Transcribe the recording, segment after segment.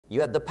You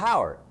have the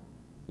power,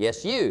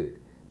 yes you,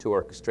 to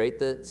orchestrate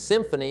the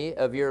symphony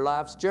of your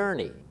life's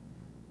journey.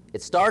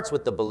 It starts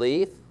with the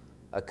belief,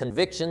 a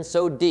conviction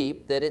so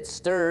deep that it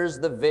stirs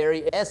the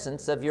very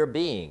essence of your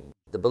being.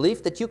 The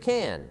belief that you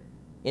can,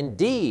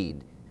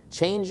 indeed,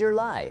 change your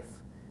life,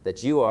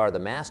 that you are the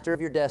master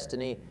of your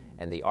destiny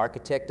and the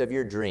architect of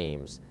your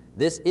dreams.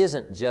 This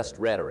isn't just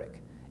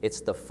rhetoric. It's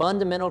the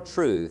fundamental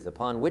truth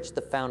upon which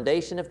the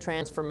foundation of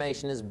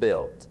transformation is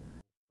built.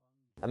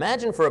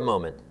 Imagine for a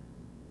moment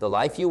the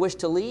life you wish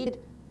to lead.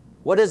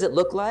 What does it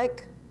look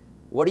like?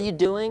 What are you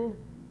doing?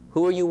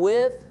 Who are you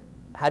with?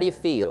 How do you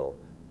feel?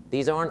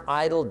 These aren't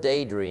idle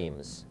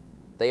daydreams.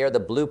 They are the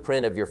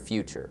blueprint of your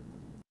future.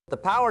 The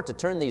power to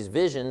turn these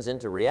visions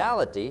into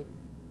reality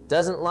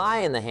doesn't lie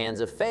in the hands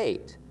of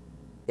fate.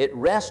 It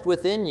rests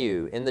within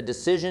you in the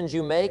decisions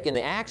you make, in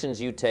the actions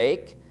you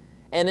take,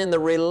 and in the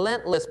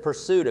relentless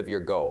pursuit of your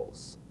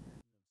goals.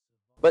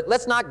 But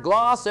let's not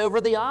gloss over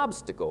the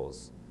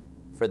obstacles,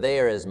 for they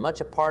are as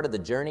much a part of the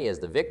journey as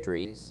the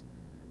victories.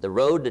 The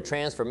road to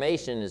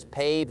transformation is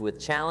paved with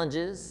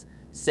challenges,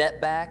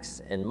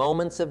 setbacks, and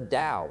moments of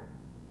doubt.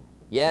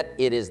 Yet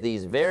it is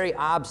these very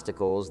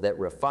obstacles that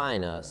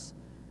refine us,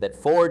 that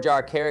forge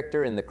our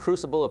character in the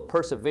crucible of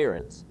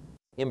perseverance.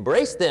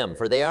 Embrace them,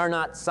 for they are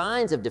not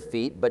signs of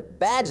defeat, but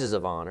badges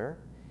of honor,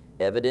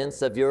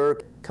 evidence of your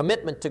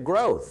commitment to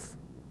growth.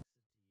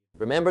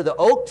 Remember, the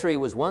oak tree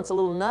was once a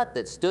little nut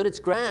that stood its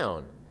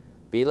ground.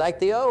 Be like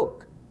the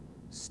oak.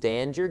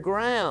 Stand your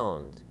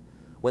ground.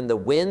 When the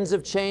winds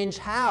of change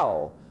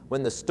howl,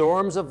 when the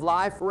storms of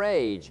life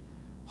rage,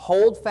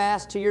 hold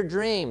fast to your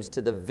dreams,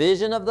 to the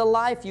vision of the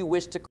life you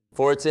wish to.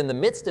 For it's in the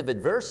midst of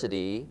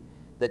adversity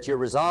that your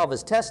resolve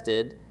is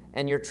tested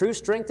and your true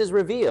strength is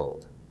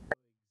revealed.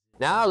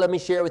 Now let me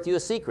share with you a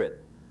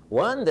secret,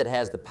 one that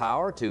has the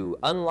power to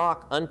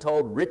unlock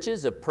untold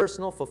riches of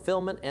personal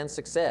fulfillment and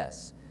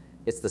success.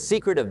 It's the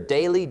secret of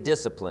daily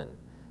discipline.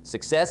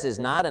 Success is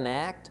not an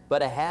act,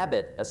 but a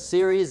habit, a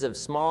series of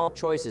small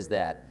choices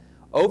that,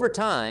 over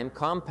time,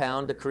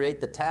 compound to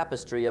create the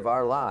tapestry of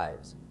our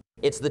lives.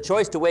 It's the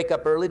choice to wake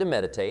up early to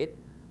meditate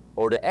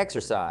or to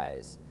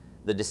exercise,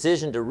 the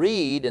decision to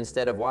read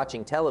instead of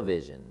watching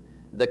television,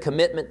 the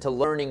commitment to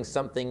learning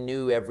something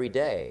new every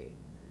day.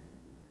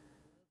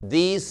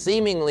 These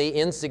seemingly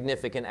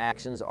insignificant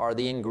actions are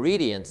the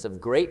ingredients of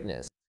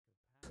greatness.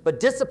 But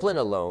discipline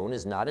alone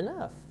is not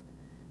enough.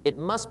 It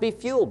must be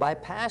fueled by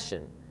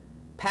passion.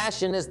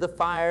 Passion is the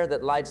fire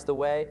that lights the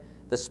way,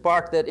 the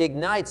spark that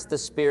ignites the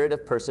spirit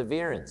of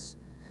perseverance.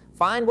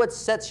 Find what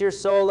sets your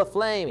soul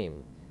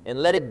aflame and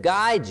let it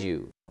guide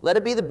you. Let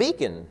it be the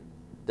beacon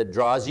that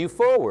draws you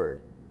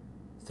forward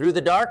through the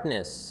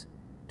darkness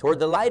toward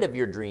the light of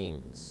your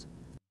dreams.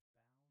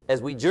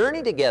 As we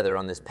journey together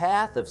on this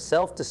path of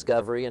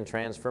self-discovery and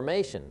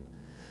transformation,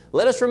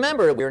 let us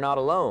remember we're not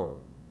alone.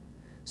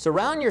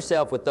 Surround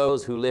yourself with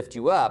those who lift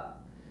you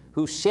up,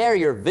 who share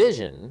your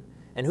vision,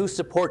 and who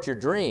support your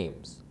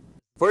dreams.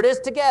 For it is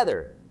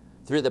together,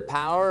 through the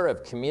power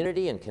of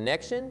community and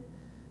connection,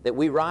 that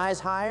we rise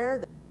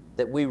higher,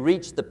 that we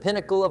reach the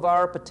pinnacle of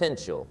our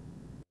potential.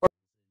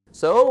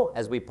 So,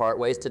 as we part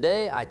ways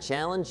today, I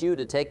challenge you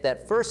to take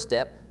that first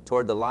step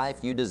toward the life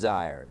you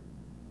desire.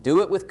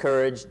 Do it with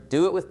courage,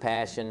 do it with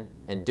passion,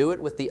 and do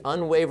it with the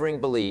unwavering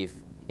belief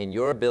in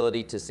your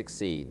ability to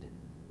succeed.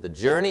 The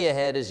journey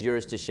ahead is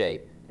yours to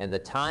shape, and the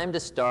time to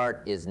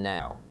start is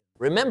now.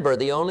 Remember,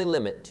 the only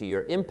limit to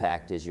your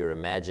impact is your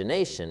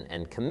imagination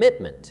and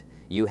commitment.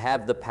 You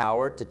have the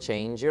power to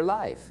change your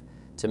life,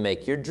 to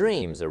make your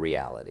dreams a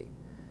reality.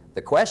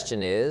 The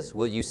question is,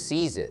 will you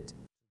seize it?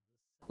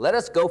 Let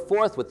us go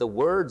forth with the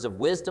words of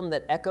wisdom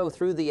that echo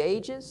through the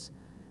ages,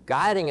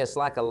 guiding us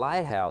like a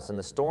lighthouse in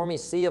the stormy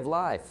sea of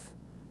life.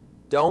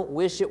 Don't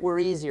wish it were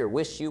easier,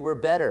 wish you were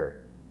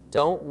better.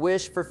 Don't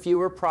wish for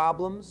fewer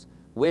problems,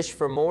 wish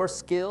for more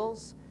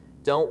skills.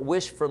 Don't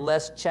wish for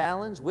less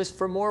challenge, wish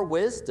for more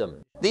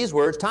wisdom. These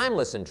words,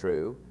 timeless and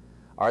true,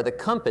 are the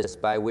compass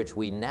by which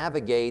we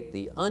navigate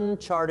the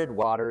uncharted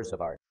waters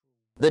of our.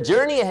 The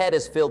journey ahead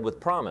is filled with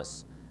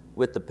promise,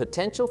 with the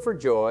potential for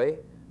joy,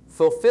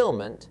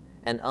 fulfillment,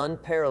 and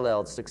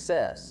unparalleled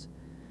success.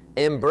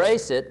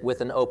 Embrace it with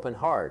an open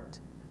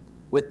heart,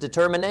 with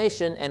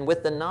determination, and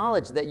with the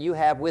knowledge that you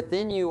have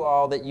within you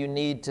all that you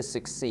need to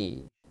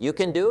succeed. You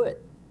can do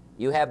it.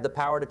 You have the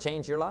power to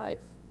change your life.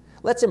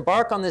 Let's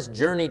embark on this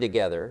journey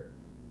together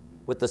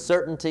with the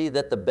certainty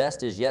that the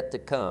best is yet to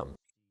come.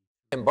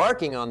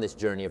 Embarking on this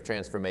journey of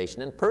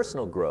transformation and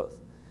personal growth,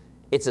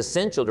 it's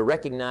essential to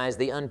recognize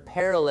the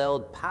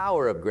unparalleled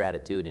power of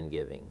gratitude in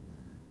giving.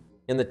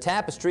 In the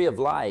tapestry of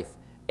life,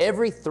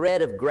 every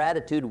thread of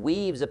gratitude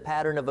weaves a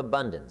pattern of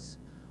abundance,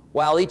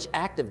 while each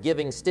act of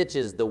giving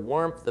stitches the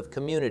warmth of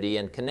community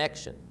and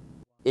connection.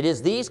 It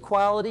is these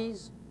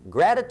qualities,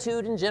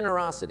 gratitude and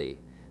generosity,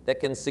 that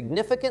can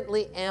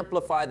significantly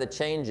amplify the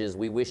changes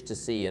we wish to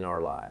see in our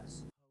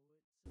lives.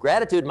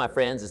 Gratitude, my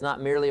friends, is not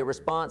merely a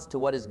response to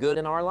what is good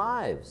in our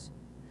lives.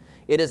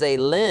 It is a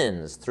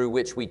lens through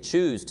which we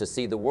choose to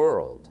see the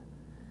world.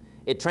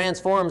 It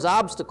transforms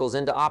obstacles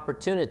into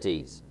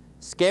opportunities,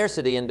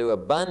 scarcity into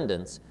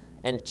abundance,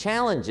 and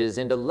challenges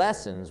into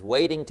lessons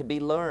waiting to be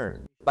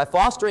learned. By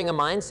fostering a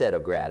mindset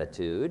of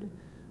gratitude,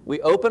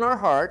 we open our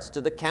hearts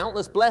to the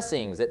countless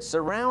blessings that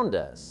surround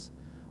us,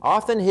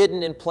 often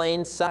hidden in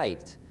plain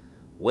sight,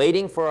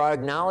 waiting for our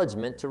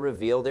acknowledgement to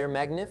reveal their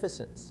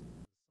magnificence.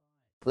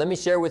 Let me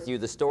share with you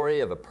the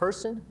story of a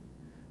person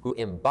who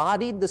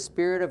embodied the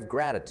spirit of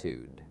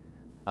gratitude.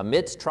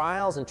 Amidst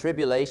trials and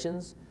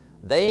tribulations,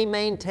 they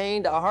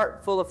maintained a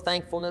heart full of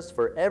thankfulness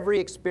for every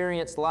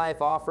experience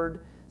life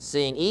offered,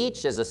 seeing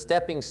each as a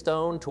stepping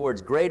stone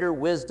towards greater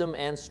wisdom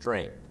and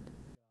strength.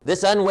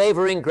 This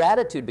unwavering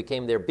gratitude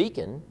became their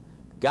beacon,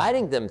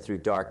 guiding them through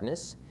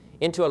darkness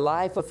into a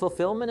life of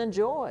fulfillment and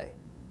joy.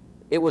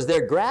 It was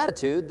their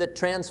gratitude that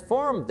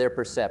transformed their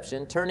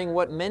perception, turning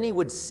what many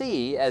would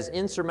see as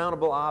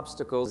insurmountable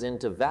obstacles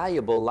into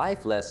valuable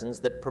life lessons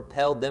that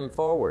propelled them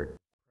forward.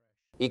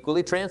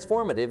 Equally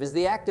transformative is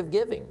the act of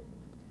giving.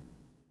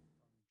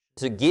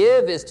 To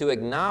give is to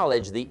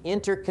acknowledge the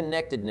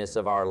interconnectedness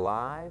of our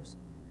lives,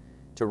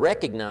 to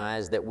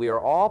recognize that we are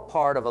all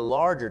part of a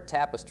larger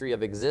tapestry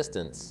of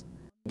existence.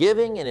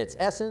 Giving in its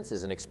essence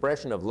is an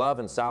expression of love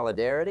and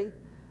solidarity,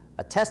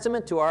 a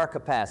testament to our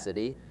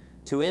capacity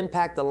to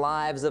impact the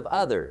lives of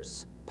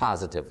others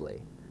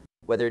positively.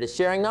 Whether it is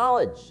sharing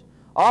knowledge,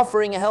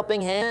 offering a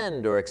helping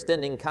hand, or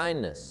extending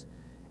kindness,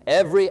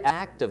 every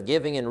act of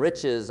giving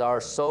enriches our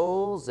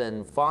souls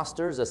and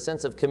fosters a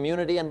sense of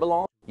community and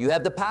belonging. You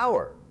have the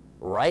power,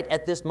 right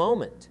at this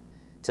moment,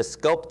 to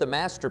sculpt the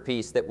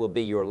masterpiece that will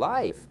be your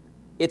life.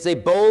 It's a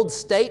bold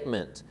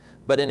statement,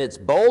 but in its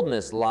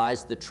boldness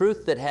lies the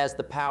truth that has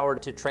the power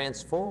to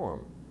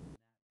transform.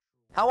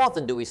 How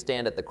often do we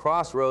stand at the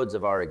crossroads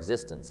of our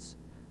existence,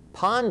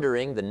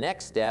 pondering the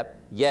next step,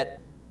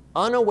 yet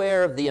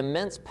unaware of the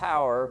immense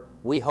power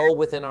we hold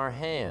within our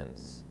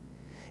hands?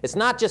 It's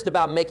not just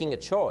about making a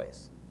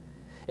choice.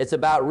 It's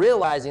about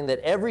realizing that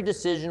every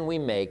decision we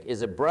make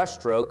is a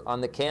brushstroke on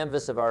the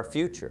canvas of our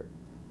future.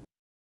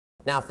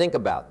 Now think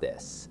about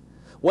this.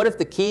 What if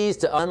the keys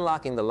to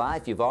unlocking the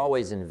life you've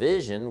always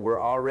envisioned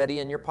were already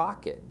in your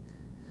pocket?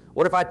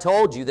 What if I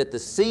told you that the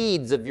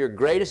seeds of your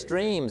greatest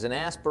dreams and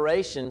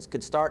aspirations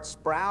could start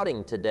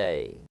sprouting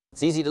today?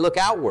 It's easy to look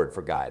outward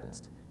for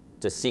guidance,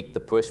 to seek the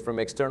push from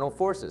external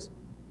forces.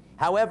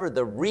 However,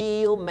 the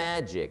real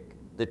magic,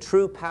 the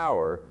true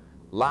power,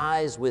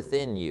 lies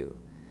within you.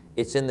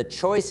 It's in the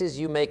choices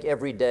you make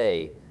every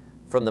day,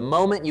 from the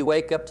moment you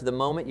wake up to the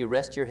moment you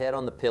rest your head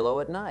on the pillow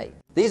at night.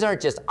 These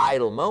aren't just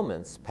idle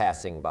moments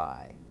passing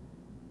by.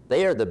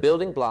 They are the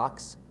building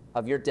blocks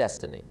of your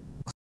destiny.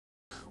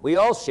 We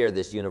all share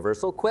this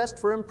universal quest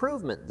for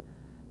improvement,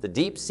 the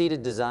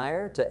deep-seated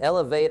desire to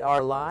elevate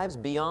our lives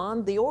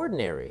beyond the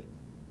ordinary.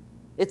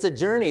 It's a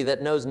journey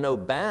that knows no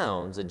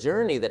bounds, a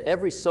journey that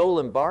every soul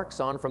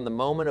embarks on from the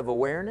moment of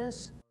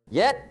awareness.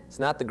 Yet, it's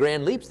not the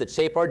grand leaps that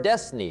shape our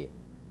destiny,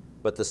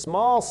 but the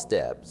small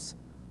steps,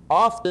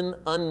 often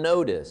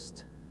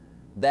unnoticed,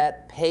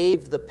 that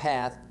pave the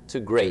path to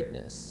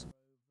greatness.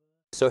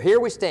 So here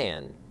we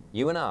stand,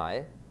 you and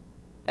I,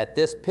 at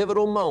this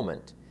pivotal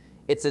moment.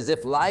 It's as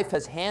if life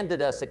has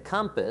handed us a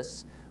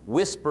compass,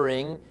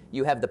 whispering,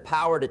 you have the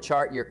power to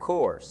chart your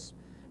course.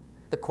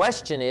 The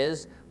question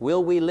is,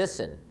 will we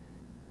listen?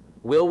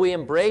 Will we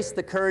embrace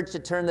the courage to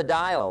turn the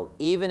dial,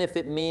 even if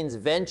it means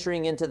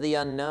venturing into the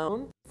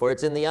unknown? For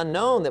it's in the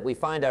unknown that we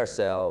find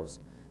ourselves,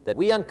 that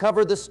we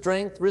uncover the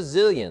strength,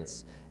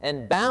 resilience,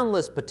 and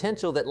boundless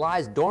potential that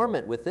lies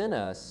dormant within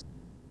us.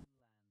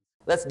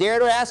 Let's dare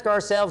to ask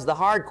ourselves the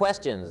hard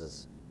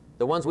questions,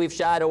 the ones we've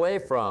shied away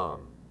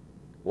from.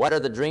 What are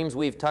the dreams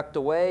we've tucked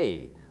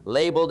away,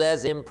 labeled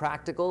as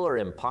impractical or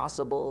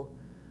impossible?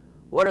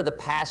 What are the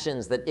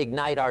passions that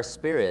ignite our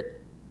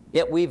spirit,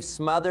 yet we've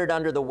smothered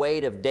under the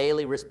weight of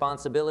daily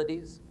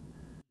responsibilities?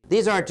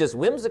 These aren't just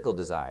whimsical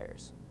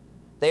desires.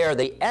 They are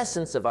the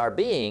essence of our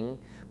being,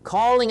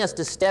 calling us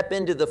to step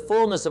into the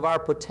fullness of our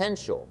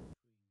potential.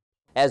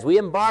 As we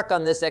embark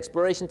on this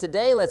exploration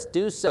today, let's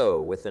do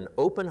so with an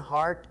open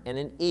heart and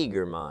an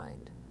eager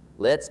mind.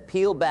 Let's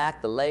peel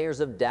back the layers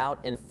of doubt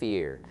and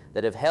fear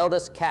that have held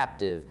us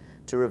captive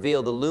to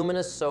reveal the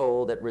luminous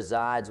soul that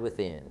resides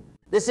within.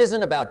 This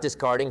isn't about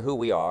discarding who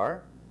we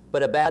are,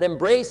 but about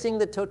embracing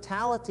the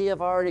totality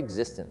of our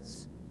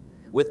existence,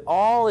 with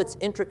all its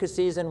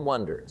intricacies and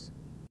wonders.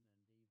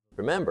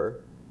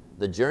 Remember,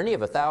 the journey of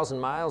 1,000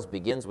 miles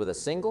begins with a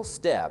single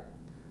step,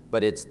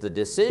 but it's the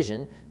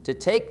decision to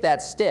take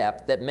that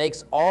step that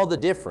makes all the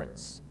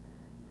difference.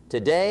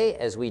 Today,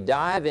 as we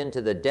dive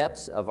into the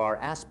depths of our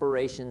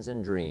aspirations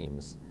and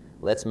dreams,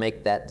 let's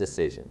make that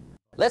decision.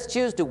 Let's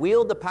choose to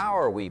wield the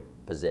power we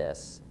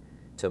possess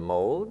to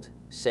mold,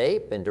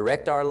 shape, and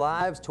direct our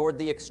lives toward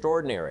the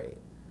extraordinary.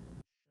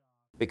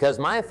 Because,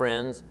 my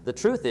friends, the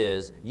truth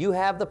is, you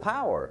have the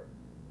power.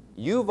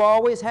 You've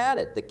always had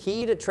it, the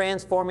key to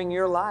transforming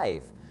your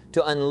life,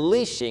 to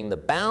unleashing the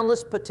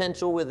boundless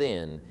potential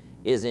within,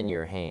 is in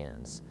your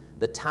hands.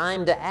 The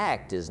time to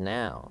act is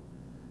now.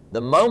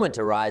 The moment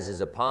arises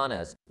upon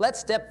us. Let's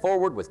step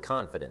forward with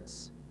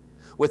confidence,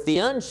 with the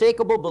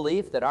unshakable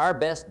belief that our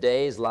best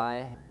days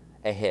lie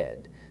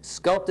ahead,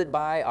 sculpted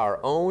by our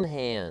own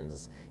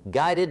hands,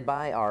 guided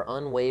by our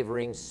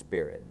unwavering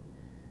spirit.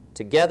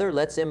 Together,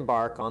 let's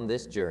embark on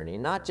this journey,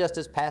 not just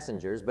as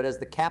passengers, but as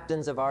the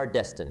captains of our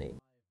destiny.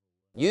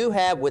 You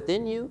have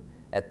within you,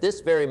 at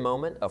this very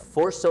moment, a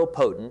force so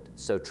potent,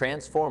 so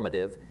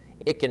transformative,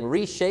 it can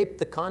reshape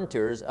the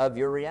contours of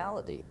your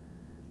reality.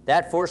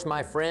 That force,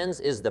 my friends,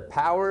 is the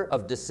power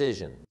of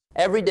decision.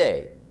 Every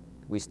day,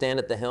 we stand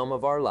at the helm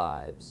of our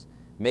lives,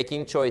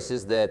 making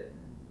choices that,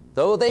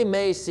 though they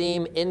may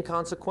seem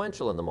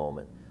inconsequential in the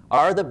moment,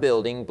 are the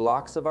building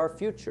blocks of our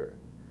future.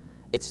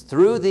 It's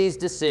through these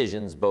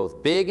decisions,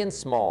 both big and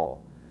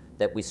small,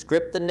 that we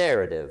script the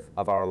narrative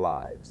of our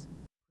lives.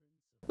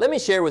 Let me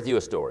share with you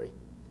a story,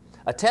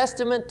 a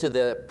testament to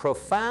the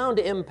profound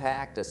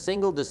impact a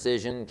single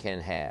decision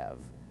can have.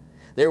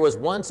 There was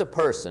once a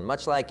person,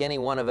 much like any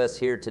one of us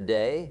here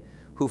today,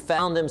 who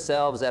found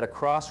themselves at a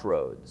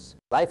crossroads.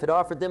 Life had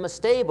offered them a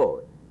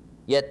stable,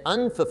 yet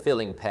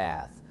unfulfilling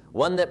path,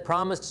 one that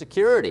promised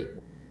security,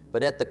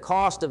 but at the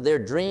cost of their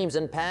dreams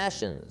and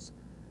passions.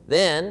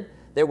 Then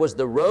there was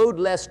the road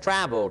less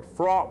traveled,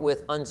 fraught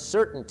with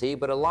uncertainty,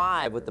 but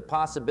alive with the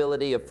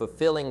possibility of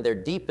fulfilling their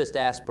deepest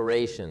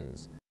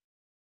aspirations.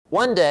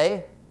 One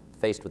day,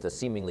 faced with a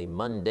seemingly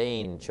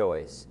mundane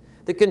choice,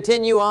 to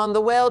continue on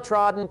the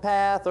well-trodden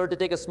path or to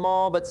take a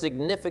small but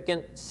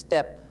significant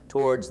step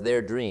towards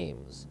their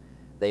dreams,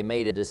 they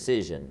made a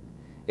decision.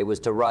 It was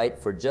to write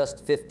for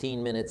just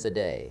 15 minutes a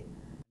day.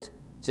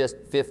 Just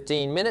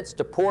 15 minutes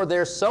to pour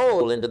their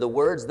soul into the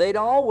words they'd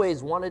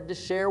always wanted to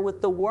share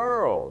with the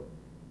world.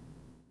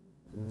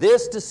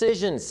 This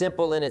decision,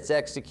 simple in its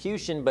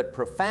execution but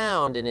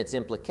profound in its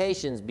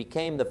implications,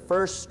 became the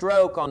first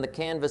stroke on the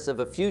canvas of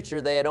a future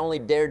they had only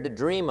dared to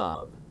dream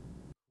of.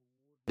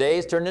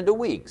 Days turned into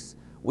weeks,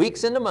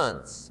 weeks into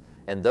months,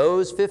 and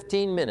those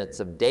 15 minutes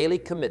of daily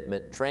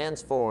commitment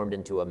transformed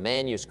into a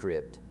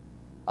manuscript,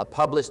 a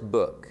published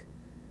book,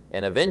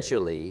 and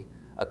eventually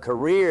a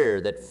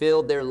career that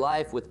filled their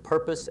life with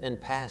purpose and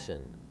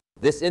passion.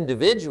 This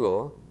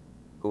individual,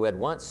 who had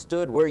once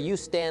stood where you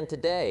stand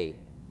today,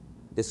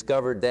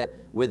 discovered that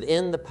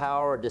within the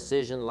power of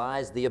decision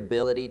lies the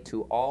ability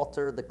to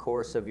alter the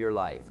course of your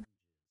life.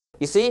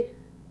 You see,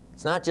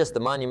 it's not just the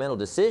monumental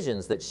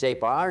decisions that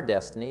shape our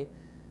destiny,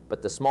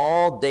 but the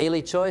small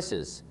daily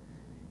choices.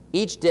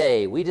 Each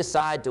day we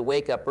decide to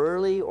wake up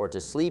early or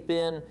to sleep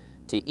in,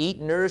 to eat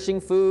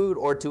nourishing food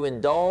or to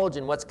indulge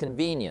in what's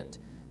convenient,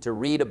 to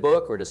read a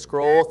book or to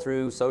scroll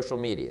through social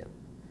media.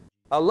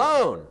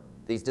 Alone,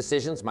 these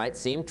decisions might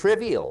seem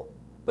trivial,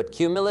 but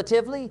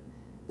cumulatively,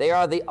 they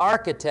are the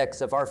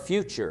architects of our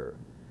future.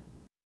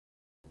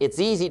 It's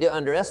easy to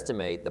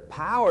underestimate the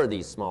power of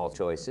these small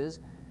choices,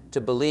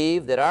 to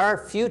believe that our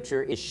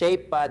future is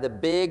shaped by the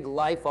big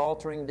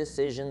life-altering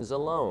decisions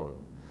alone.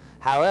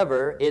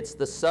 However, it's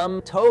the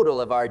sum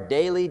total of our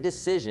daily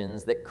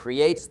decisions that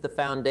creates the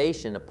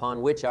foundation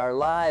upon which our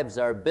lives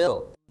are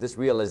built. This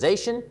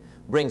realization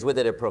brings with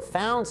it a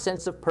profound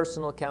sense of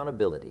personal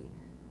accountability.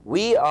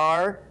 We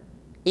are,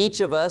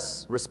 each of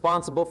us,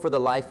 responsible for the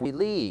life we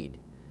lead.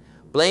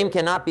 Blame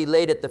cannot be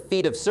laid at the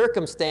feet of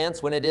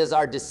circumstance when it is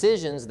our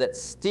decisions that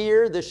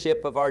steer the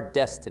ship of our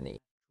destiny.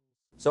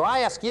 So I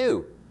ask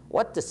you,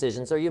 what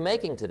decisions are you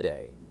making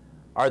today?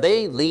 Are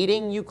they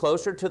leading you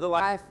closer to the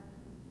life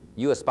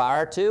you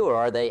aspire to, or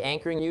are they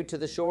anchoring you to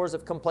the shores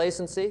of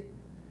complacency?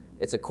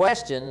 It's a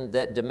question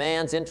that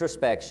demands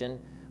introspection,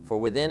 for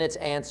within its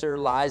answer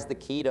lies the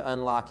key to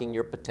unlocking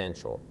your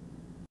potential.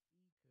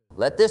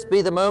 Let this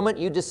be the moment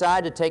you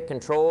decide to take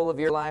control of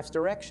your life's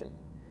direction.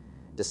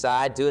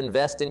 Decide to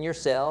invest in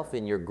yourself,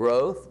 in your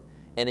growth,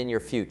 and in your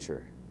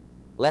future.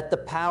 Let the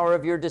power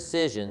of your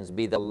decisions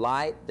be the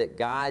light that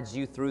guides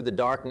you through the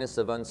darkness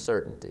of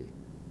uncertainty.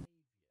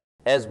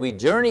 As we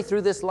journey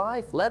through this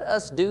life, let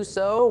us do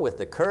so with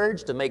the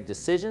courage to make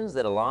decisions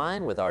that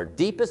align with our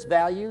deepest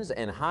values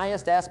and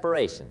highest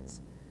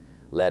aspirations.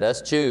 Let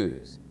us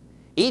choose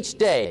each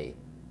day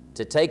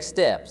to take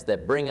steps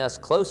that bring us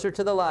closer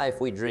to the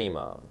life we dream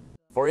of.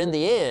 For in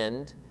the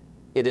end,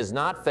 it is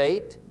not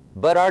fate,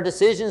 but our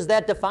decisions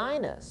that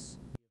define us.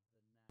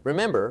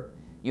 Remember,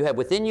 you have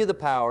within you the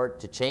power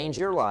to change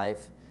your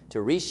life,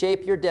 to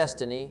reshape your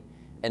destiny,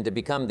 and to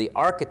become the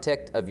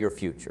architect of your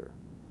future.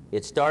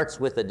 It starts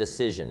with a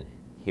decision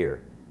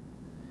here.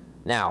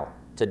 Now,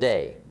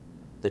 today,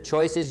 the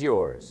choice is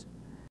yours.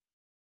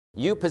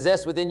 You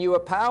possess within you a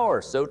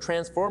power so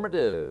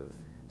transformative,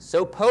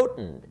 so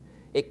potent,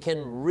 it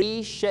can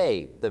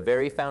reshape the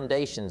very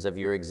foundations of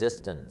your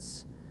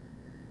existence.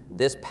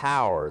 This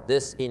power,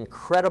 this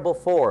incredible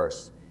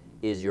force,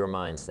 is your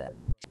mindset.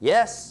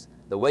 Yes,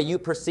 the way you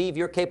perceive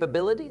your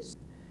capabilities,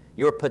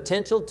 your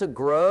potential to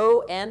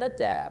grow and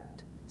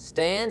adapt,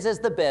 stands as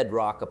the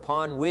bedrock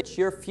upon which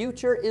your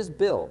future is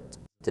built.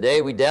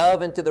 Today we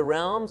delve into the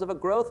realms of a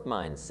growth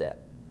mindset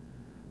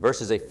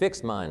versus a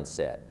fixed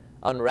mindset,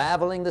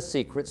 unraveling the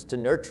secrets to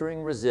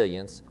nurturing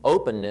resilience,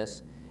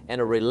 openness,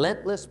 and a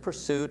relentless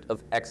pursuit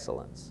of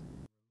excellence.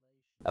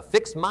 A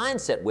fixed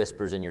mindset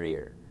whispers in your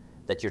ear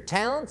that your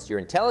talents, your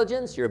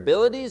intelligence, your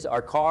abilities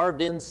are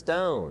carved in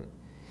stone.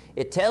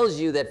 It tells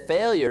you that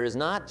failure is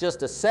not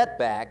just a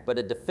setback, but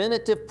a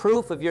definitive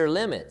proof of your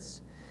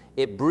limits.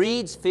 It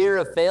breeds fear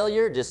of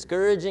failure,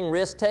 discouraging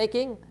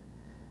risk-taking,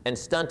 and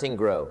stunting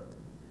growth.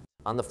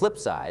 On the flip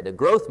side, a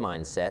growth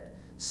mindset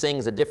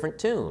sings a different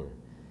tune.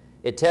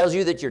 It tells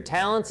you that your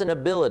talents and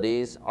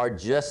abilities are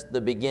just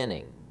the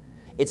beginning.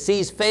 It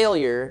sees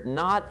failure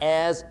not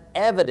as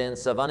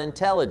evidence of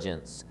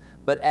unintelligence,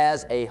 but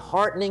as a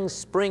heartening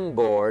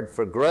springboard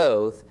for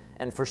growth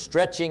and for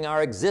stretching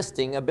our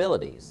existing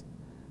abilities.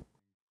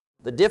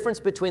 The difference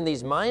between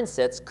these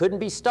mindsets couldn't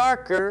be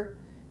starker,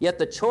 yet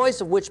the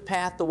choice of which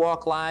path to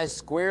walk lies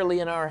squarely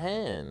in our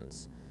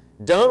hands.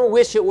 Don't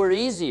wish it were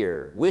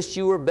easier, wish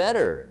you were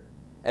better,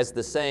 as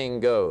the saying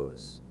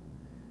goes.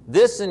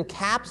 This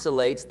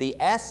encapsulates the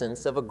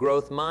essence of a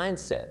growth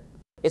mindset.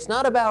 It's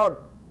not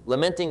about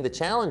lamenting the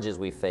challenges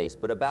we face,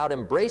 but about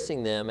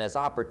embracing them as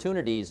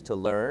opportunities to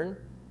learn,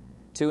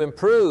 to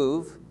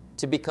improve,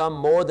 to become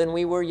more than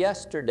we were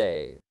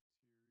yesterday.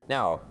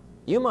 Now,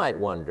 you might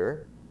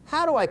wonder,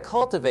 how do I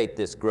cultivate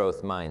this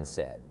growth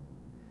mindset?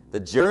 The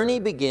journey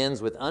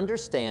begins with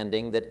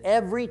understanding that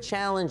every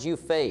challenge you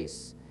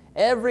face,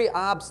 every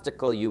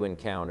obstacle you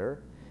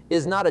encounter,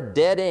 is not a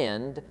dead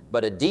end,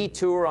 but a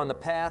detour on the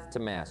path to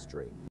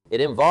mastery. It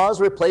involves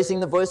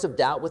replacing the voice of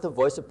doubt with a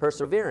voice of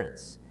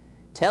perseverance,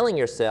 telling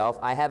yourself,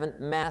 I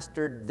haven't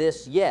mastered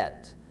this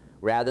yet,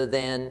 rather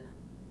than,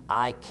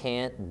 I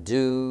can't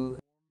do.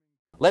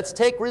 Let's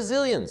take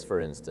resilience, for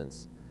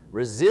instance.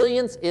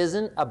 Resilience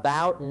isn't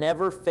about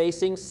never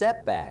facing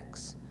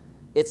setbacks.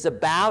 It's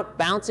about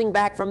bouncing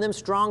back from them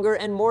stronger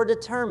and more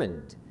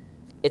determined.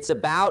 It's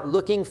about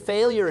looking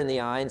failure in the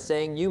eye and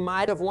saying, you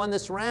might have won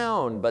this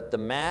round, but the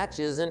match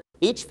isn't.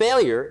 Each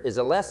failure is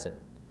a lesson,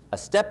 a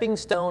stepping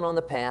stone on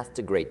the path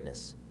to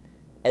greatness.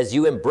 As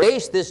you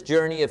embrace this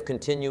journey of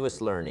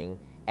continuous learning,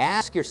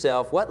 ask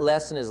yourself, what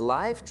lesson is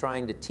life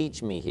trying to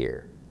teach me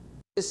here?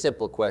 This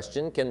simple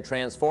question can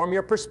transform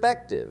your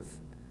perspective,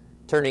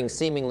 turning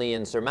seemingly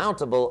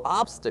insurmountable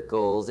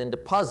obstacles into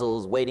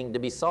puzzles waiting to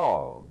be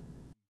solved.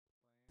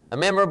 A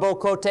memorable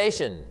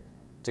quotation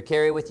to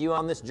carry with you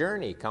on this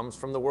journey comes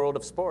from the world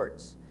of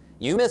sports.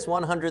 You miss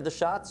 100 of the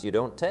shots you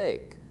don't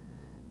take.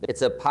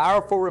 It's a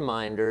powerful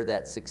reminder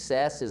that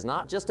success is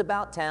not just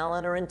about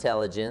talent or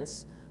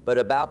intelligence, but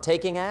about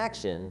taking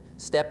action,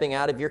 stepping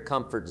out of your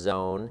comfort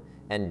zone,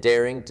 and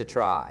daring to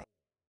try.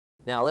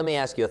 Now, let me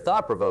ask you a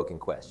thought-provoking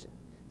question.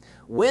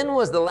 When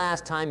was the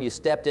last time you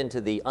stepped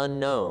into the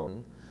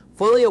unknown,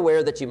 fully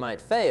aware that you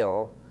might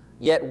fail,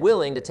 yet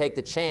willing to take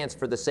the chance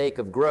for the sake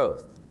of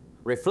growth?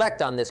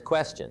 Reflect on this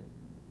question.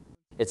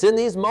 It's in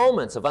these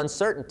moments of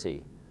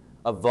uncertainty,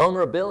 of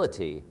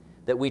vulnerability,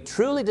 that we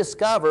truly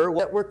discover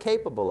what we're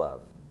capable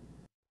of.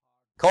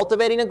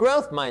 Cultivating a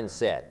growth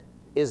mindset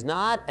is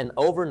not an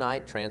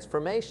overnight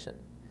transformation.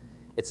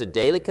 It's a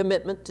daily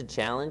commitment to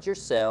challenge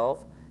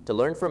yourself, to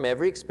learn from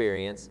every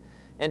experience,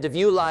 and to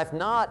view life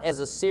not as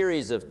a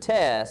series of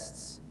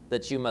tests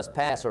that you must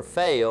pass or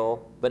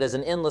fail, but as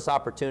an endless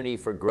opportunity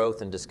for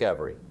growth and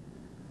discovery.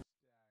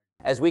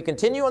 As we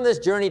continue on this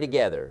journey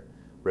together,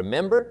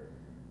 remember,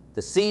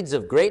 the seeds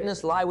of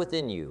greatness lie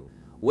within you,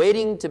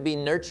 waiting to be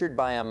nurtured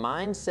by a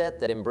mindset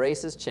that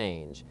embraces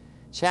change,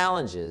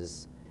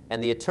 challenges,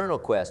 and the eternal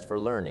quest for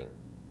learning.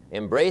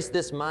 Embrace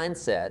this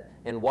mindset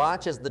and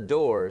watch as the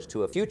doors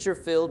to a future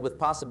filled with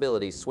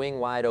possibilities swing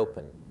wide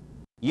open.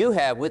 You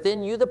have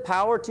within you the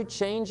power to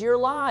change your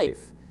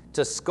life,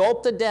 to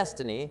sculpt a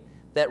destiny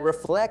that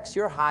reflects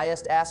your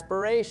highest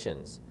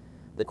aspirations.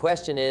 The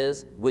question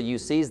is, will you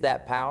seize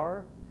that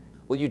power?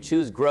 Will you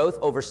choose growth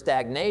over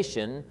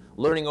stagnation,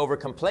 learning over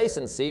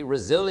complacency,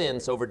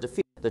 resilience over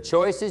defeat? The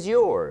choice is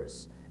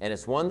yours, and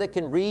it's one that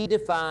can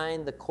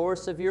redefine the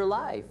course of your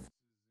life.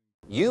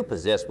 You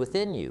possess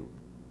within you,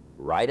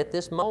 right at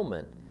this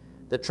moment,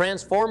 the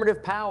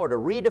transformative power to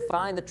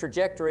redefine the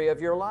trajectory of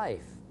your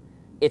life.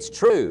 It's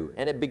true,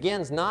 and it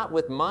begins not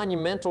with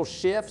monumental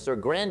shifts or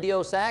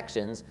grandiose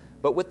actions,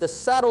 but with the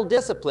subtle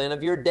discipline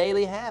of your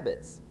daily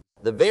habits.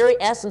 The very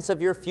essence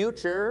of your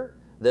future,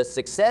 the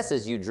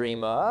successes you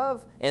dream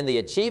of, and the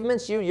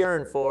achievements you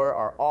yearn for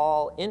are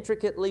all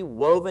intricately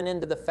woven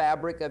into the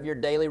fabric of your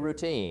daily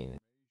routine.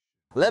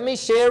 Let me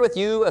share with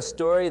you a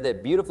story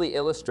that beautifully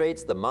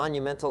illustrates the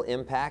monumental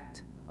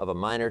impact of a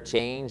minor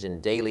change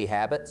in daily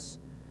habits.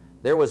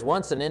 There was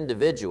once an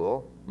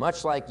individual,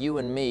 much like you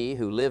and me,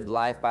 who lived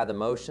life by the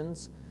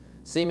motions,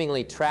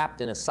 seemingly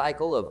trapped in a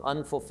cycle of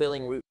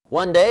unfulfilling routine.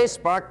 One day,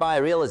 sparked by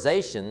a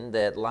realization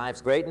that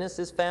life's greatness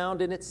is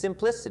found in its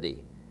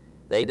simplicity,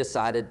 they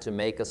decided to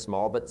make a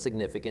small but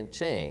significant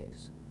change.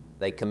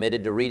 They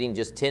committed to reading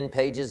just 10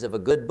 pages of a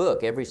good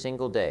book every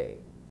single day.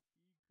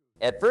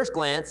 At first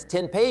glance,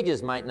 10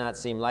 pages might not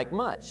seem like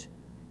much,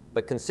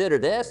 but consider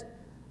this,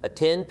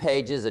 10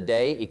 pages a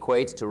day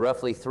equates to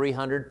roughly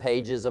 300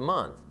 pages a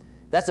month.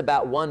 That's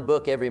about one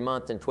book every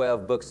month and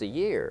 12 books a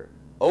year.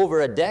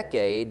 Over a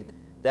decade,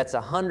 that's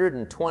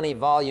 120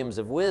 volumes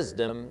of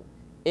wisdom,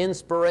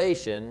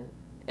 inspiration,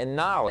 and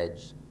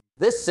knowledge.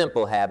 This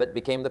simple habit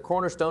became the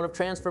cornerstone of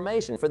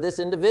transformation for this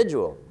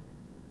individual.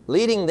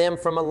 leading them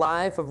from a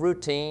life of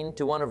routine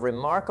to one of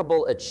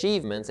remarkable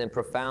achievements and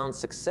profound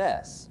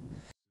success.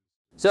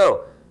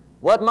 So,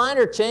 what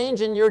minor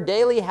change in your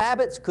daily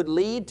habits could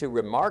lead to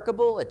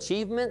remarkable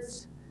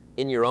achievements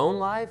in your own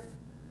life?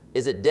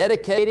 Is it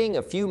dedicating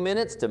a few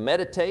minutes to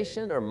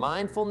meditation or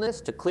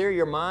mindfulness to clear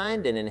your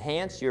mind and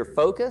enhance your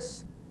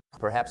focus?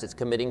 Perhaps it's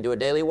committing to a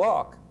daily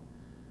walk,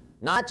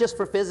 not just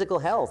for physical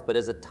health, but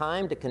as a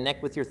time to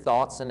connect with your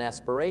thoughts and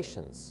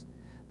aspirations.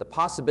 The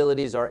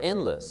possibilities are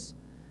endless,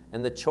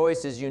 and the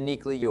choice is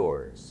uniquely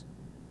yours.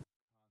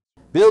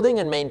 Building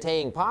and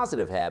maintaining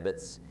positive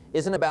habits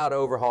isn't about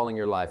overhauling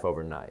your life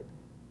overnight.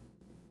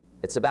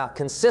 It's about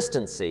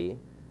consistency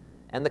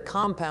and the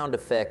compound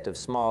effect of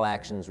small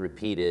actions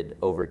repeated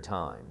over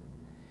time.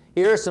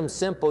 Here are some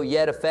simple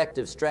yet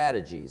effective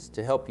strategies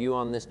to help you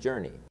on this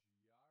journey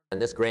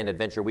and this grand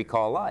adventure we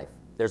call life.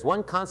 There's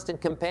one constant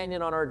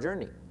companion on our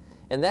journey,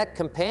 and that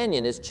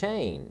companion is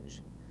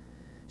change.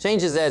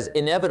 Change is as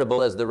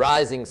inevitable as the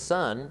rising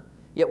sun,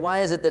 yet why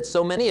is it that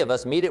so many of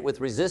us meet it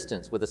with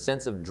resistance, with a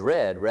sense of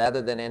dread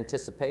rather than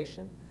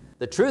anticipation?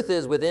 The truth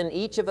is, within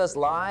each of us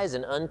lies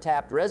an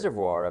untapped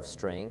reservoir of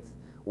strength,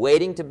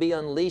 waiting to be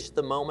unleashed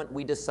the moment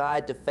we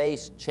decide to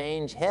face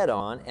change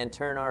head-on and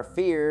turn our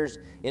fears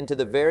into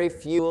the very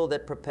fuel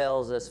that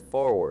propels us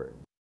forward.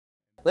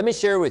 Let me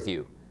share with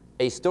you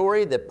a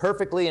story that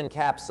perfectly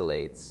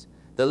encapsulates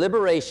the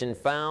liberation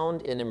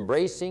found in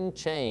embracing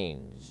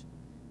change.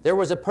 There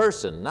was a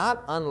person,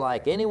 not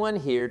unlike anyone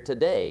here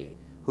today,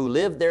 who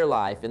lived their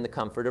life in the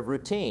comfort of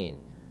routine,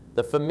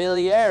 the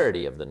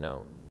familiarity of the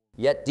known.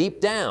 Yet deep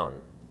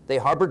down, they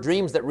harbored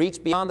dreams that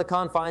reached beyond the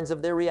confines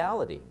of their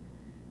reality.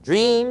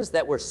 Dreams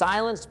that were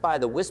silenced by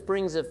the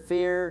whisperings of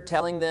fear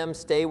telling them,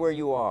 stay where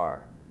you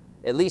are.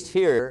 At least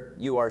here,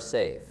 you are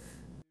safe.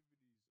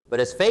 But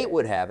as fate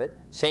would have it,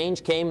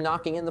 change came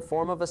knocking in the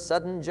form of a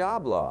sudden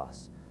job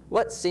loss.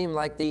 What seemed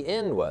like the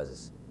end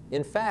was,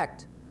 in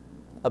fact,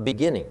 a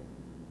beginning.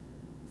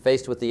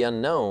 Faced with the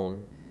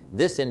unknown,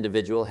 this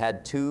individual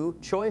had two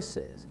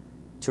choices: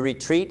 to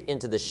retreat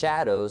into the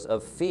shadows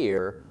of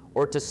fear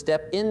or to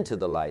step into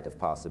the light of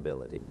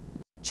possibility.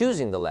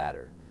 Choosing the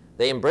latter,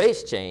 they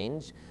embraced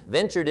change,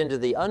 ventured into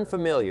the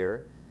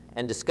unfamiliar,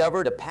 and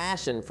discovered a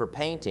passion for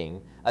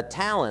painting, a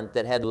talent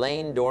that had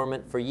lain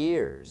dormant for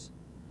years.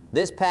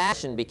 This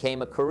passion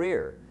became a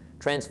career,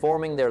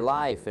 transforming their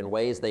life in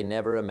ways they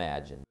never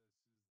imagined.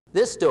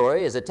 This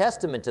story is a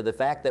testament to the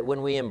fact that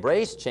when we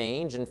embrace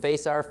change and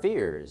face our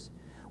fears,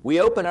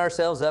 we open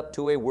ourselves up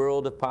to a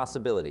world of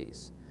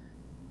possibilities.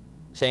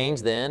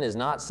 Change, then, is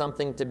not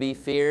something to be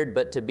feared,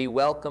 but to be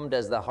welcomed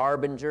as the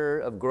harbinger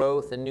of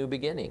growth and new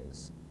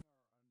beginnings.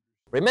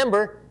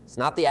 Remember, it's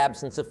not the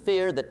absence of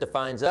fear that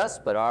defines us,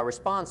 but our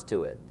response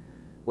to it.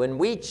 When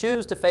we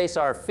choose to face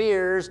our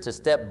fears, to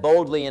step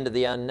boldly into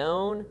the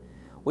unknown,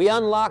 we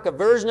unlock a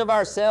version of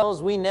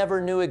ourselves we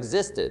never knew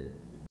existed.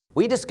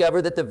 We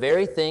discover that the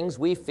very things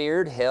we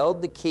feared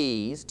held the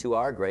keys to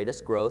our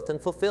greatest growth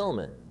and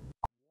fulfillment.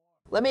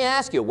 Let me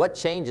ask you, what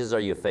changes are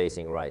you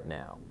facing right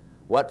now?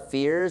 What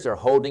fears are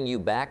holding you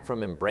back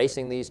from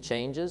embracing these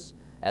changes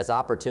as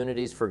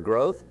opportunities for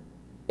growth?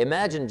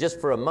 Imagine just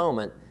for a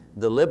moment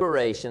the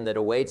liberation that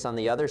awaits on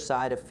the other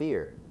side of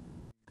fear.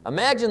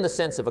 Imagine the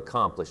sense of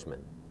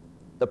accomplishment,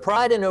 the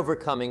pride in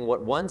overcoming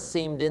what once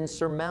seemed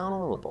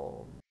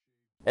insurmountable.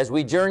 As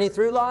we journey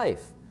through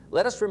life,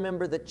 let us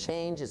remember that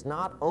change is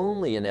not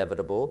only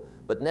inevitable,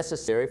 but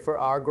necessary for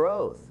our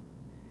growth.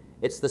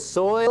 It's the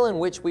soil in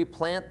which we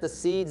plant the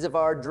seeds of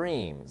our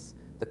dreams,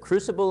 the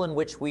crucible in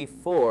which we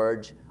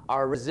forge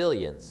our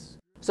resilience.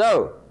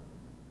 So,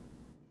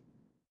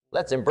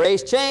 let's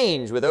embrace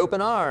change with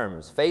open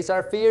arms, face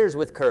our fears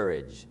with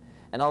courage,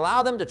 and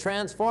allow them to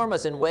transform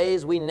us in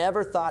ways we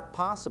never thought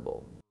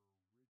possible.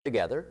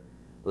 Together,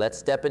 let's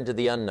step into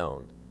the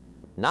unknown,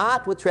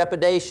 not with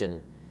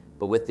trepidation,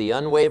 but with the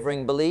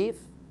unwavering belief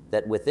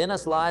that within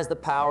us lies the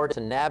power to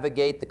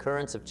navigate the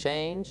currents of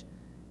change,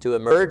 to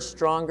emerge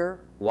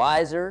stronger,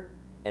 wiser,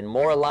 and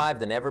more alive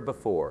than ever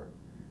before.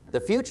 The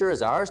future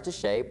is ours to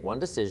shape, one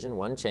decision,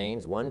 one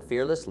change, one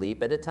fearless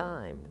leap at a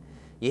time.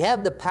 You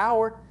have the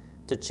power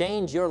to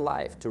change your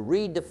life, to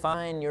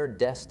redefine your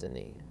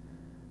destiny.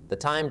 The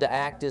time to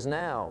act is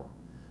now.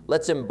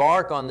 Let's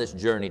embark on this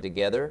journey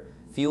together,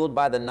 fueled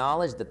by the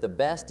knowledge that the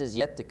best is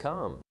yet to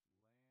come.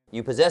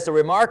 You possess a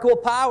remarkable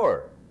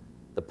power,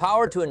 the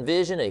power to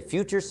envision a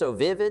future so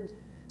vivid,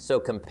 so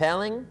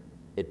compelling,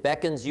 it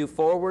beckons you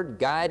forward,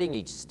 guiding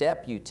each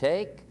step you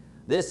take.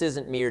 This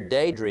isn't mere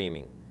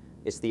daydreaming.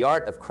 It's the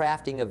art of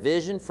crafting a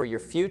vision for your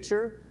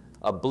future,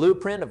 a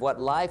blueprint of what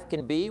life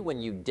can be when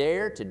you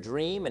dare to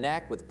dream and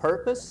act with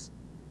purpose.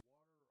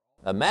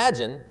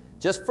 Imagine,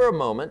 just for a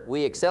moment,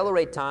 we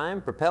accelerate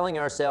time, propelling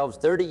ourselves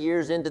 30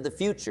 years into the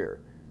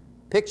future.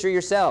 Picture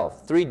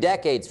yourself 3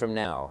 decades from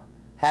now,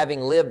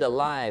 having lived a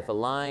life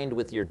aligned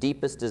with your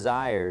deepest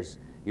desires,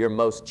 your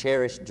most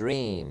cherished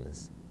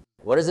dreams.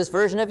 What does this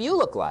version of you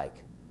look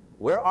like?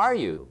 Where are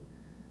you?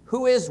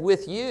 Who is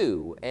with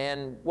you?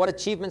 And what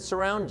achievements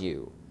surround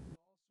you?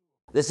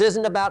 This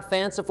isn't about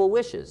fanciful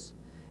wishes.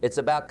 It's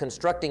about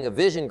constructing a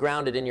vision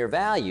grounded in your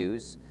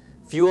values,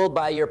 fueled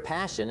by your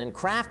passion, and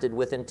crafted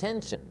with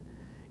intention.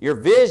 Your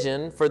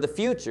vision for the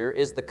future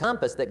is the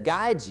compass that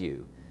guides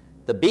you,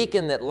 the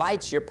beacon that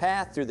lights your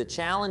path through the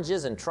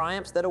challenges and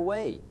triumphs that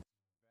await.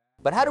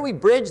 But how do we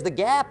bridge the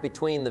gap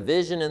between the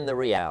vision and the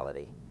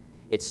reality?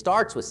 It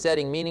starts with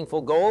setting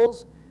meaningful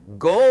goals,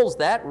 goals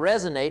that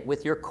resonate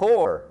with your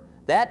core,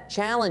 that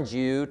challenge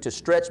you to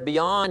stretch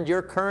beyond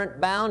your current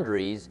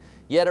boundaries,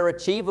 yet are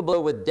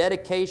achievable with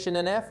dedication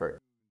and effort.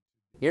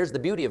 Here's the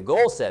beauty of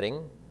goal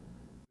setting.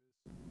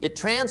 It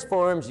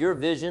transforms your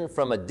vision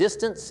from a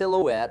distant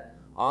silhouette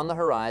on the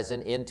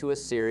horizon into a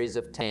series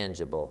of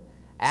tangible,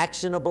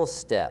 actionable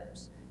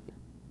steps.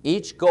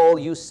 Each goal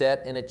you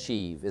set and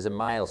achieve is a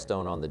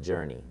milestone on the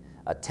journey,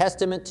 a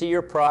testament to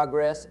your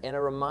progress and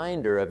a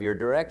reminder of your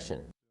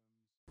direction.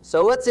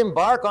 So let's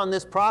embark on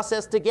this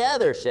process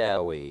together,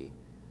 shall we?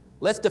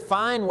 Let's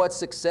define what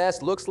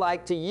success looks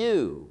like to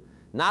you,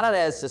 not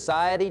as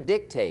society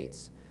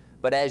dictates,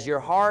 but as your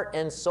heart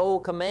and soul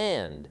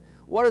command.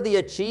 What are the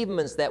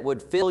achievements that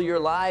would fill your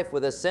life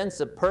with a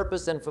sense of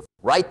purpose and fulfillment?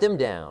 Write them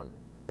down.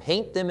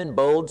 Paint them in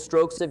bold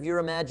strokes of your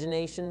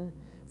imagination,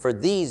 for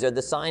these are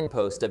the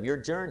signposts of your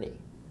journey.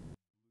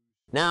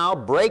 Now,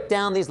 break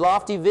down these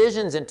lofty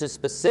visions into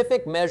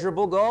specific,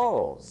 measurable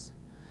goals.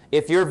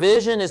 If your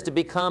vision is to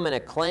become an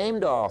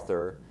acclaimed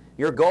author,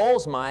 your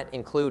goals might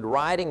include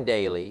writing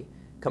daily,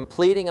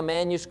 completing a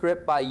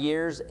manuscript by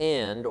year's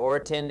end, or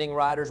attending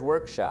writers'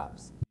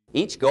 workshops.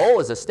 Each goal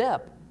is a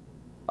step,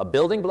 a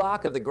building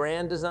block of the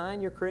grand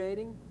design you're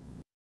creating.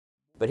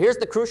 But here's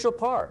the crucial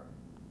part: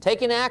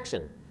 taking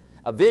action.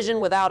 A vision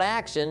without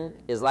action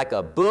is like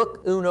a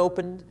book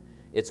unopened,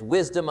 its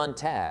wisdom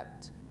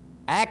untapped.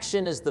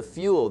 Action is the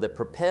fuel that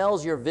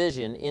propels your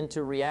vision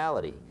into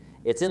reality.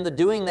 It's in the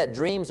doing that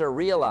dreams are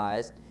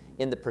realized,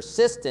 in the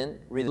persistent,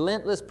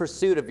 relentless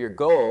pursuit of your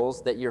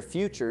goals that your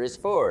future is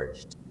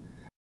forged.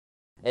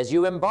 As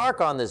you embark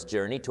on this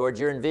journey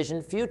towards your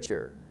envisioned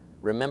future,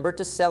 remember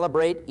to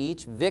celebrate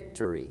each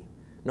victory,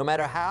 no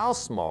matter how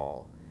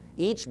small.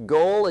 Each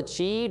goal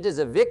achieved is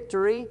a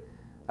victory,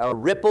 a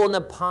ripple in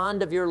the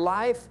pond of your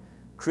life,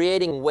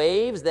 creating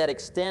waves that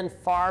extend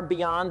far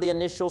beyond the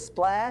initial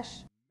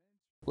splash.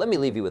 Let me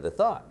leave you with a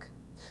thought.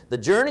 The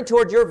journey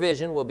toward your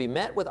vision will be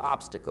met with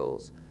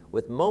obstacles,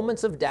 with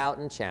moments of doubt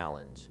and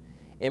challenge.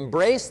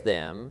 Embrace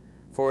them,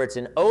 for it's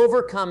in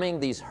overcoming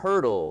these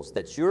hurdles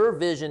that your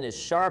vision is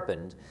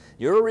sharpened,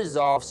 your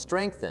resolve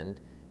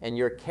strengthened, and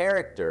your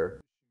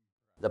character,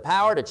 the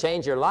power to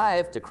change your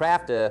life, to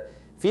craft a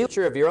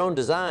future of your own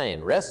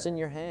design, rests in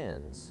your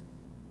hands.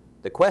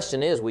 The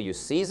question is, will you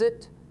seize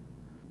it?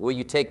 Will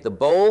you take the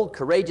bold,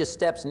 courageous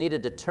steps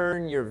needed to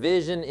turn your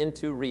vision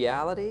into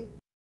reality?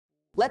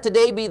 Let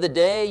today be the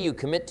day you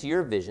commit to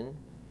your vision,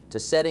 to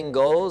setting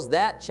goals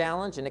that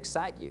challenge and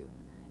excite you,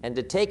 and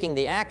to taking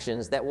the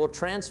actions that will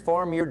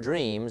transform your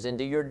dreams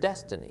into your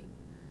destiny.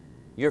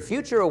 Your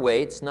future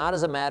awaits not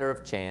as a matter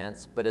of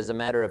chance, but as a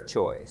matter of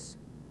choice.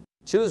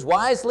 Choose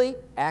wisely,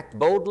 act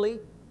boldly,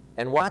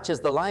 and watch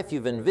as the life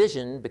you've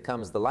envisioned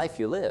becomes the life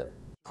you live.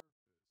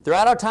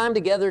 Throughout our time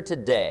together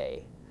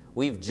today,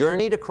 we've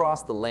journeyed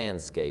across the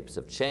landscapes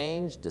of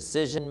change,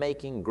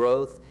 decision-making,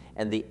 growth,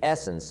 and the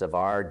essence of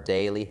our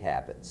daily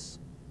habits.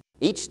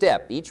 Each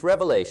step, each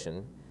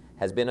revelation,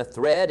 has been a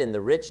thread in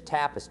the rich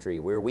tapestry.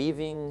 We're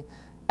weaving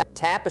a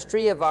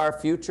tapestry of our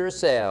future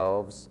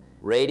selves,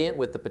 radiant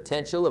with the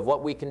potential of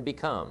what we can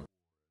become.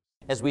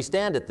 As we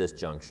stand at this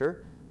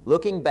juncture,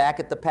 looking back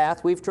at the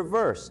path we've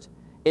traversed,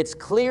 it's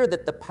clear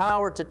that the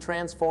power to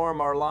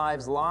transform our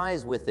lives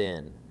lies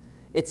within.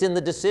 It's in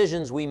the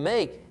decisions we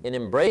make, in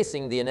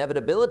embracing the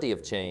inevitability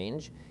of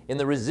change, in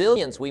the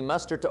resilience we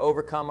muster to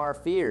overcome our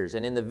fears,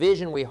 and in the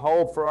vision we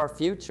hold for our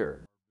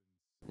future.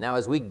 Now,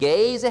 as we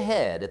gaze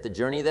ahead at the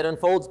journey that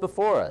unfolds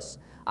before us,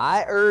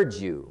 I urge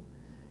you,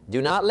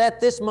 do not let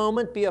this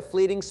moment be a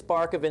fleeting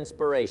spark of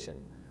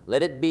inspiration.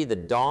 Let it be the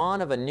dawn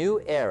of a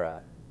new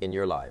era in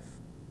your life.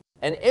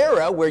 An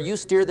era where you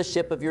steer the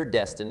ship of your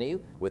destiny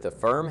with a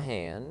firm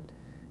hand,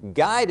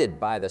 guided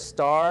by the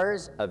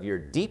stars of your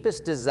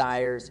deepest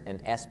desires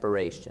and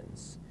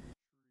aspirations.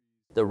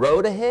 The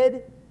road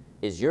ahead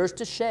is yours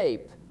to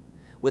shape.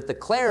 With the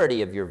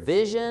clarity of your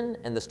vision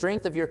and the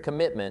strength of your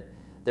commitment,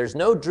 there's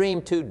no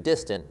dream too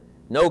distant,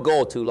 no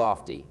goal too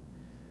lofty.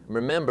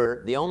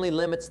 Remember, the only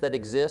limits that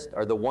exist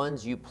are the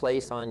ones you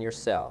place on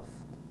yourself.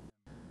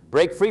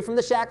 Break free from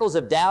the shackles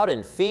of doubt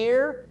and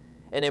fear,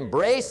 and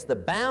embrace the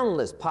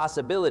boundless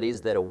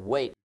possibilities that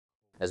await.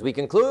 As we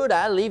conclude,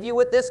 I leave you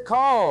with this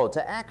call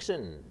to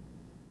action.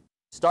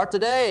 Start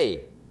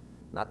today,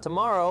 not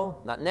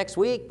tomorrow, not next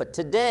week, but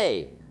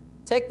today.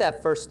 Take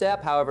that first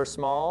step, however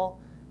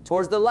small,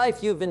 towards the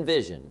life you've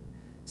envisioned.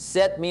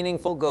 Set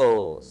meaningful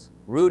goals,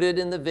 rooted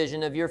in the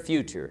vision of your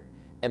future,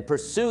 and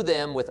pursue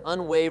them with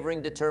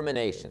unwavering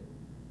determination.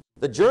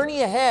 The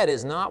journey ahead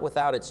is not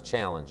without its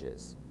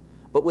challenges,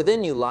 but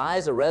within you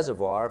lies a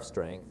reservoir of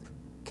strength,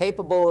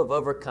 capable of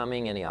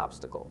overcoming any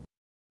obstacle.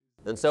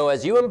 And so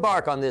as you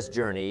embark on this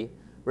journey,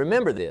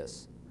 remember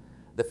this: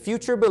 The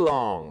future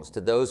belongs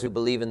to those who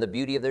believe in the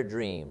beauty of their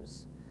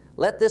dreams.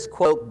 Let this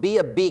quote be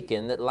a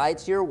beacon that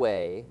lights your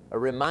way, a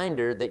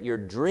reminder that your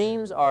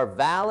dreams are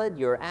valid,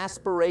 your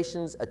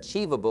aspirations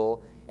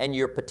achievable, and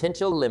your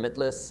potential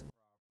limitless.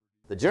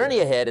 The journey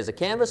ahead is a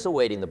canvas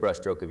awaiting the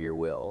brushstroke of your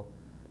will,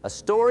 a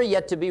story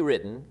yet to be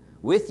written,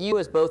 with you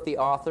as both the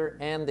author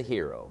and the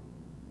hero.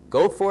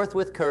 Go forth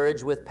with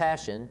courage, with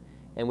passion,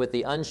 and with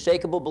the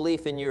unshakable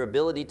belief in your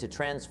ability to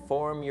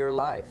transform your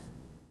life.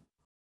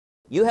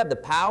 You have the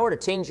power to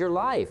change your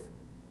life,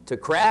 to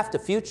craft a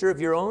future of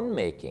your own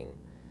making.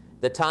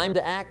 The time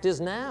to act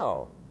is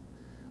now.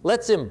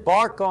 Let's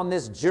embark on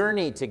this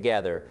journey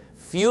together,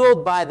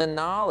 fueled by the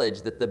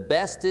knowledge that the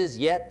best is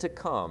yet to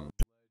come.